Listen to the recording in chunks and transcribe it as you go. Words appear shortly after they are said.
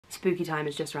Spooky time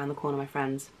is just around the corner, my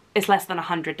friends. It's less than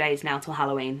 100 days now till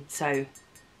Halloween, so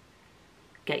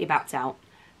get your bats out.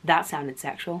 That sounded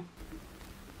sexual.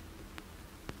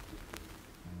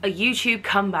 A YouTube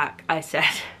comeback, I said.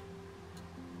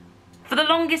 For the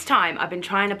longest time, I've been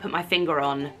trying to put my finger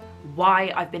on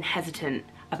why I've been hesitant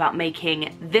about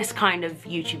making this kind of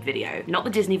YouTube video. Not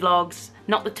the Disney vlogs,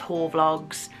 not the tour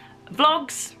vlogs.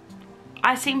 Vlogs,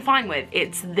 I seem fine with.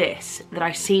 It's this that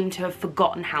I seem to have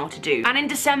forgotten how to do. And in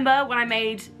December, when I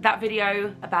made that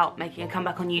video about making a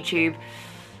comeback on YouTube,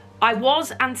 I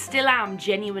was and still am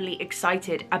genuinely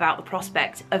excited about the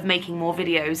prospect of making more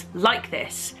videos like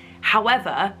this.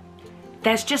 However,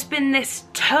 there's just been this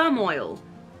turmoil,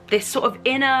 this sort of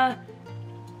inner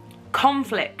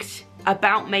conflict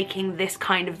about making this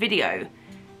kind of video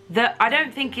that I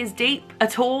don't think is deep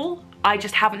at all. I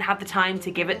just haven't had the time to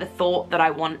give it the thought that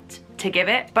I want to give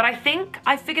it. But I think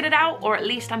I figured it out, or at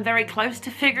least I'm very close to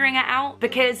figuring it out,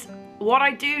 because what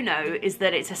I do know is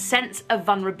that it's a sense of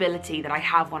vulnerability that I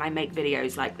have when I make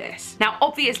videos like this. Now,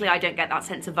 obviously I don't get that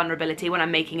sense of vulnerability when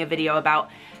I'm making a video about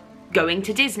going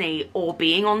to Disney or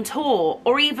being on tour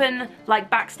or even like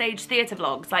backstage theatre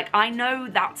vlogs. Like, I know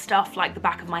that stuff like the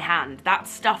back of my hand. That's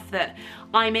stuff that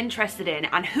I'm interested in,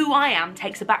 and who I am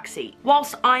takes a backseat.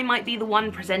 Whilst I might be the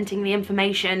one presenting the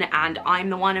information and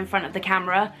I'm the one in front of the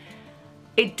camera,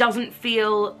 it doesn't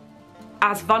feel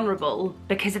as vulnerable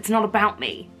because it's not about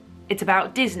me. It's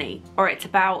about Disney, or it's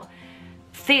about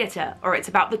theatre, or it's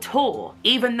about the tour.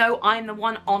 Even though I'm the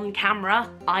one on camera,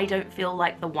 I don't feel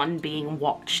like the one being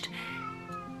watched.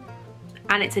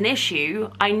 And it's an issue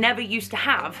I never used to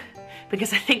have,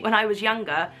 because I think when I was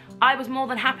younger, I was more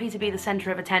than happy to be the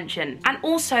centre of attention. And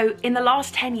also, in the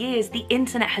last 10 years, the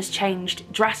internet has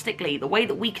changed drastically. The way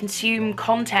that we consume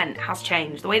content has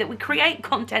changed. The way that we create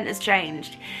content has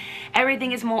changed.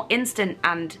 Everything is more instant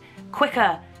and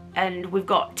quicker, and we've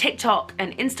got TikTok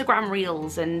and Instagram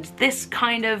Reels, and this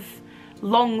kind of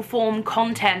long form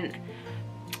content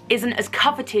isn't as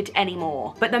coveted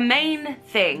anymore. But the main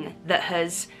thing that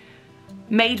has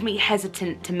made me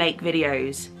hesitant to make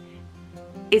videos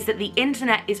is that the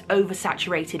internet is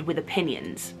oversaturated with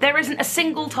opinions. There isn't a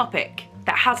single topic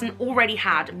that hasn't already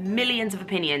had millions of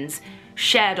opinions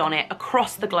shared on it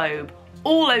across the globe,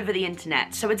 all over the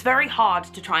internet, so it's very hard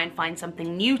to try and find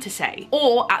something new to say,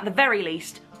 or at the very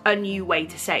least, a new way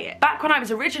to say it. Back when I was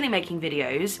originally making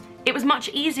videos, it was much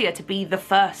easier to be the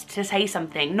first to say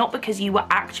something, not because you were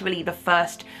actually the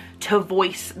first to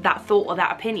voice that thought or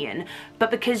that opinion,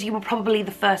 but because you were probably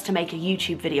the first to make a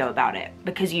YouTube video about it,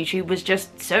 because YouTube was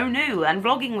just so new and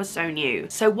vlogging was so new.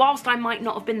 So whilst I might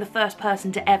not have been the first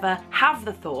person to ever have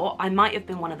the thought, I might have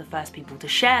been one of the first people to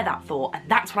share that thought, and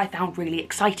that's what I found really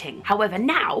exciting. However,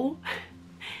 now,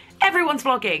 everyone's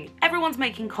vlogging, everyone's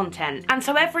making content, and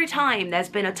so every time there's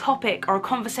been a topic or a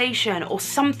conversation or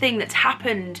something that's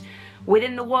happened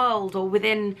within the world, or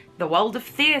within the world of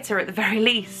theatre at the very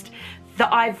least,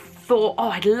 that I've thought, oh,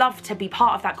 I'd love to be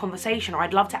part of that conversation, or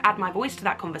I'd love to add my voice to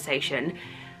that conversation,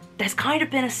 there's kind of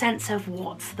been a sense of,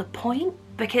 what's the point?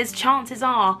 Because chances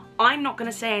are I'm not going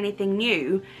to say anything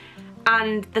new,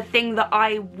 and the thing that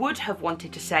I would have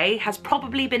wanted to say has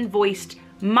probably been voiced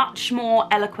much more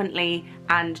eloquently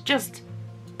and just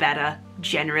better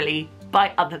generally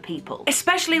by other people.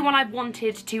 Especially when I've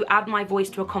wanted to add my voice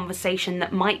to a conversation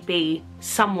that might be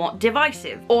somewhat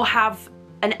divisive or have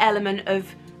an element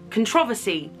of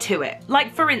controversy to it.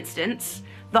 Like, for instance,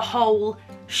 the whole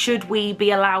should we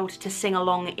be allowed to sing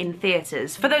along in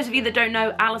theatres. For those of you that don't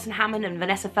know, Alison Hammond and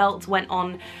Vanessa Feltz went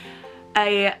on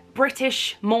a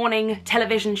British morning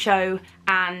television show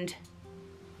and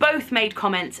both made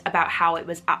comments about how it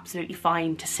was absolutely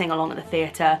fine to sing along at the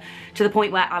theatre, to the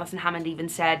point where Alison Hammond even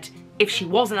said if she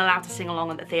wasn't allowed to sing along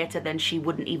at the theatre, then she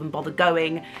wouldn't even bother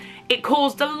going. It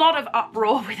caused a lot of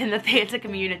uproar within the theatre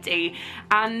community,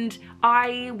 and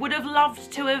I would have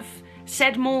loved to have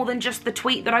said more than just the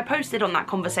tweet that I posted on that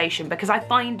conversation, because I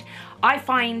find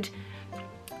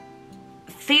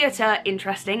theatre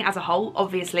interesting as a whole,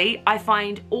 obviously. I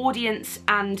find audience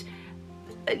and,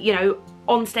 you know,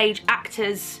 on-stage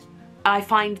actors, I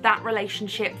find that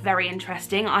relationship very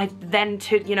interesting. I then,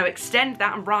 to, you know, extend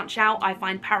that and branch out, I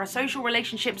find parasocial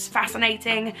relationships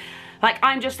fascinating. Like,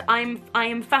 I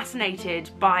am fascinated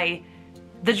by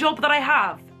the job that I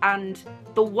have and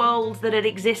the world that it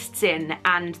exists in,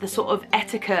 and the sort of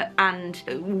etiquette and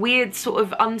weird sort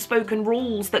of unspoken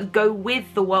rules that go with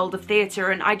the world of theatre,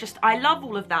 and I love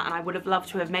all of that, and I would have loved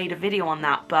to have made a video on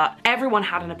that, but everyone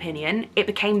had an opinion. It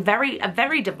became a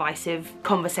very divisive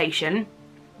conversation,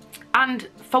 and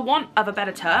for want of a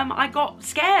better term, I got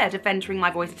scared of venturing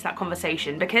my voice into that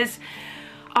conversation, because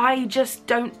I just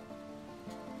don't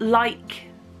like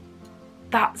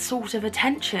that sort of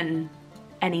attention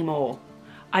anymore.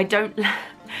 I don't,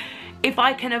 if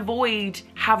I can avoid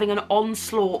having an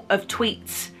onslaught of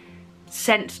tweets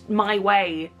sent my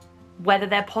way, whether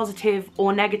they're positive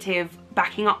or negative,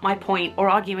 backing up my point or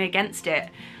arguing against it,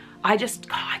 I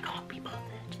can't be bothered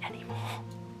anymore.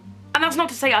 And that's not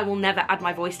to say I will never add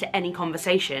my voice to any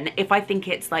conversation. If I think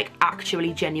it's like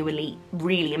actually genuinely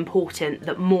really important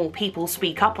that more people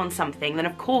speak up on something, then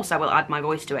of course I will add my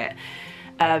voice to it.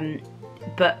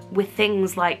 But with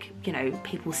things like, you know,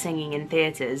 people singing in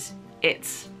theatres,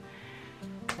 it's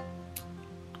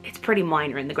pretty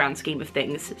minor in the grand scheme of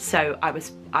things. So I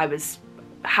was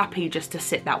happy just to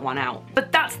sit that one out.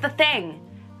 But that's the thing.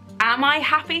 Am I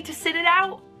happy to sit it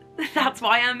out? That's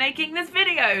why I'm making this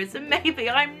video, so maybe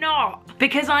I'm not.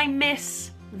 Because I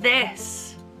miss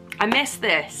this. I miss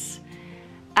this.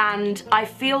 And I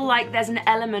feel like there's an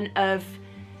element of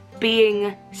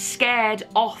being scared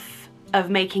off of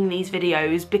making these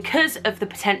videos because of the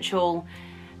potential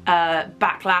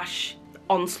backlash,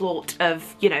 onslaught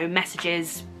of, you know,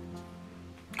 messages,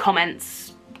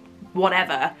 comments,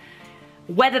 whatever.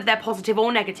 Whether they're positive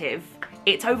or negative,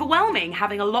 it's overwhelming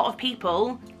having a lot of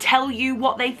people tell you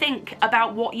what they think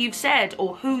about what you've said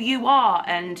or who you are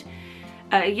and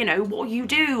you know, what you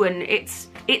do, and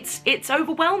it's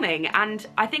overwhelming. And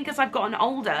I think as I've gotten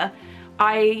older,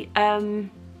 I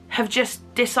have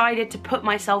just decided to put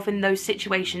myself in those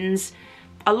situations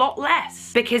a lot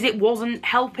less because it wasn't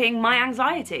helping my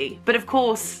anxiety. But of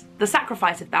course, the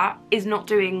sacrifice of that is not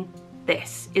doing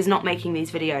this, is not making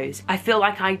these videos. I feel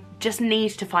like I just need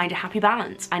to find a happy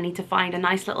balance. I need to find a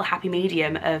nice little happy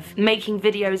medium of making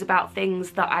videos about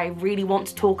things that I really want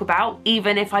to talk about,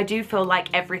 even if I do feel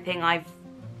like everything I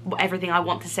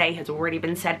want to say has already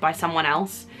been said by someone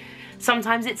else.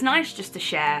 Sometimes it's nice just to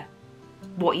share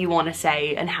what you want to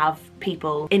say and have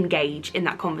people engage in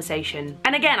that conversation.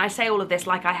 And again, I say all of this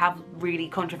like I have really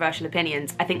controversial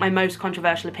opinions. I think my most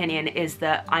controversial opinion is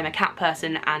that I'm a cat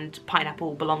person and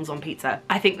pineapple belongs on pizza.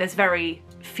 I think there's very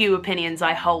few opinions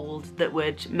I hold that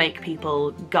would make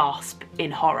people gasp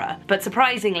in horror. But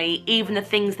surprisingly, even the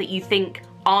things that you think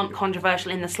aren't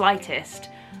controversial in the slightest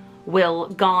will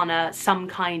garner some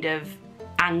kind of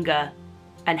anger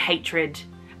and hatred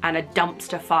and a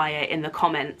dumpster fire in the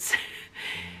comments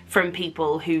from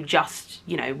people who just,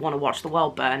 you know, want to watch the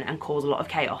world burn and cause a lot of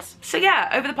chaos. So yeah,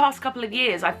 over the past couple of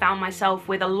years, I found myself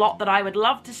with a lot that I would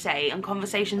love to say and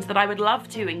conversations that I would love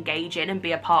to engage in and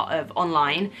be a part of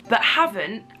online, but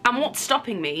haven't. And what's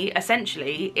stopping me,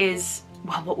 essentially, is,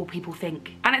 well, what will people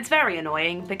think? And it's very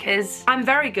annoying because I'm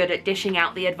very good at dishing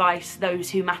out the advice, those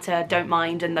who matter don't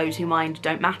mind and those who mind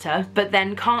don't matter, but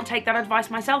then can't take that advice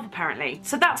myself, apparently.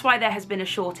 So that's why there has been a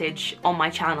shortage on my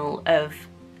channel of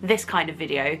this kind of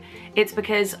video. It's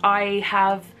because I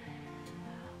have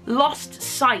lost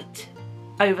sight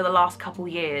over the last couple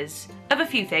years of a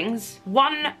few things.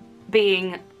 One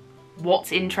being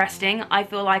what's interesting. I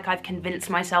feel like I've convinced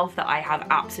myself that I have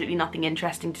absolutely nothing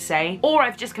interesting to say, or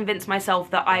I've just convinced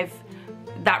myself that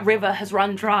that river has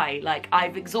run dry. Like,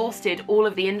 I've exhausted all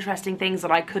of the interesting things that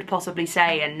I could possibly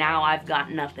say and now I've got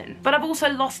nothing. But I've also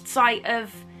lost sight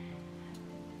of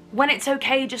when it's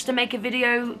okay just to make a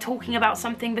video talking about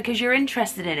something because you're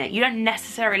interested in it. You don't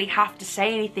necessarily have to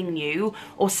say anything new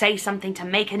or say something to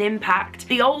make an impact.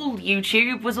 The old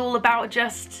YouTube was all about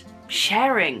just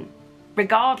sharing,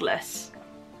 regardless.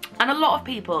 And a lot of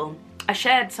people, I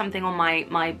shared something on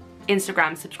my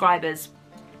Instagram subscribers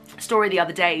story the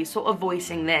other day, sort of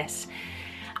voicing this.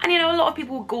 And you know, a lot of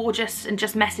people were gorgeous and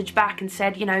just messaged back and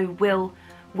said, you know,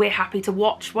 we're happy to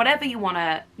watch whatever you want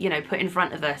to, you know, put in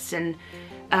front of us, and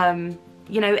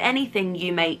you know, anything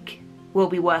you make will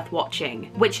be worth watching,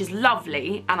 which is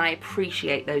lovely, and I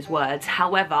appreciate those words.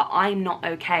 However, I'm not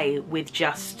okay with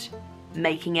just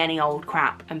making any old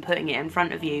crap and putting it in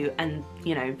front of you and,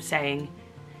 you know, saying,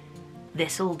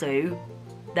 this'll do,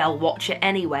 they'll watch it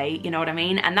anyway, you know what I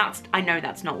mean? And I know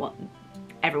that's not what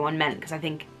everyone meant, because I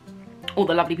think all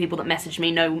the lovely people that message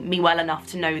me know me well enough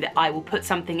to know that I will put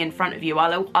something in front of you.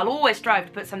 I'll always strive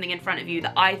to put something in front of you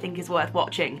that I think is worth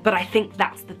watching. But I think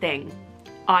that's the thing.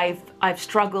 I've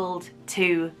struggled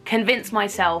to convince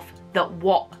myself that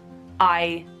what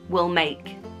I will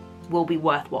make will be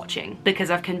worth watching, because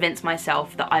I've convinced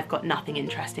myself that I've got nothing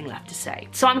interesting left to say.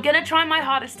 So I'm gonna try my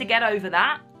hardest to get over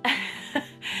that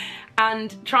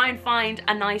and try and find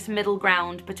a nice middle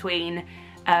ground between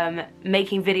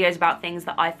making videos about things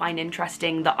that I find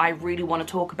interesting, that I really want to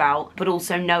talk about, but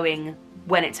also knowing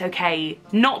when it's okay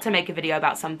not to make a video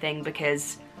about something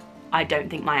because I don't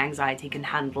think my anxiety can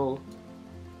handle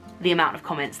the amount of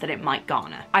comments that it might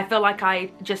garner. I feel like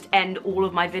I just end all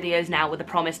of my videos now with a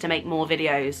promise to make more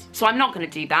videos. So I'm not gonna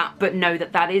do that, but know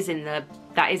that that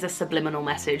is a subliminal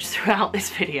message throughout this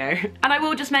video. And I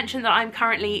will just mention that I'm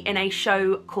currently in a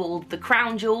show called The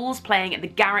Crown Jewels, playing at the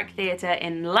Garrick Theatre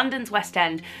in London's West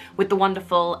End with the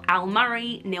wonderful Al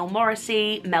Murray, Neil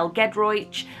Morrissey, Mel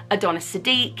Gedroych, Adonis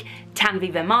Sadiq,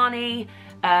 Tanvi Vermani,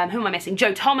 who am I missing?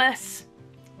 Joe Thomas.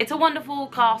 It's a wonderful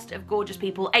cast of gorgeous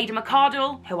people. Ada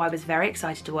McCardle, who I was very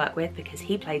excited to work with because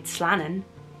he played Slannon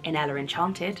in Ella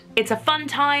Enchanted. It's a fun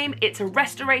time, it's a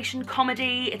restoration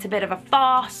comedy, it's a bit of a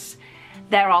farce.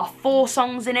 There are 4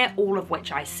 songs in it, all of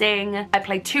which I sing. I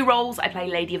play 2 roles. I play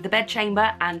Lady of the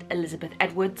Bedchamber and Elizabeth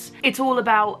Edwards. It's all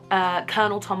about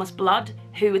Colonel Thomas Blood,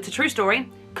 who, it's a true story,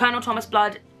 Colonel Thomas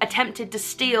Blood attempted to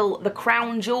steal the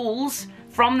crown jewels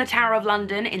from the Tower of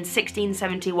London in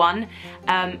 1671,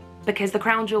 because the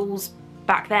crown jewels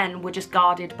back then were just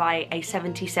guarded by a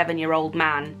 77-year-old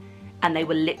man, and they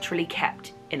were literally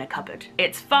kept in a cupboard.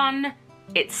 It's fun,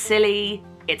 it's silly,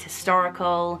 it's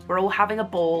historical, we're all having a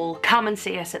ball. Come and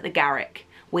see us at the Garrick.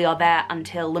 We are there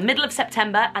until the middle of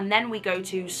September, and then we go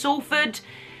to Salford,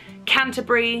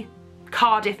 Canterbury,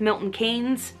 Cardiff, Milton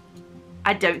Keynes.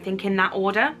 I don't think in that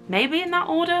order, maybe in that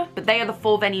order, but they are the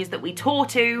 4 venues that we tour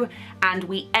to, and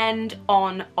we end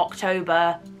on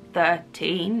October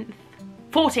 13th?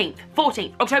 14th,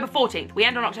 October 14th. We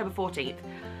end on October 14th.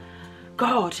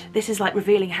 God, this is like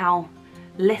revealing how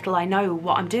little I know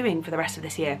what I'm doing for the rest of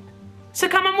this year. So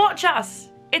come and watch us.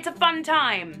 It's a fun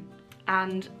time.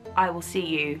 And I will see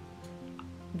you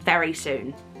very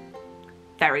soon.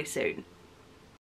 Very soon.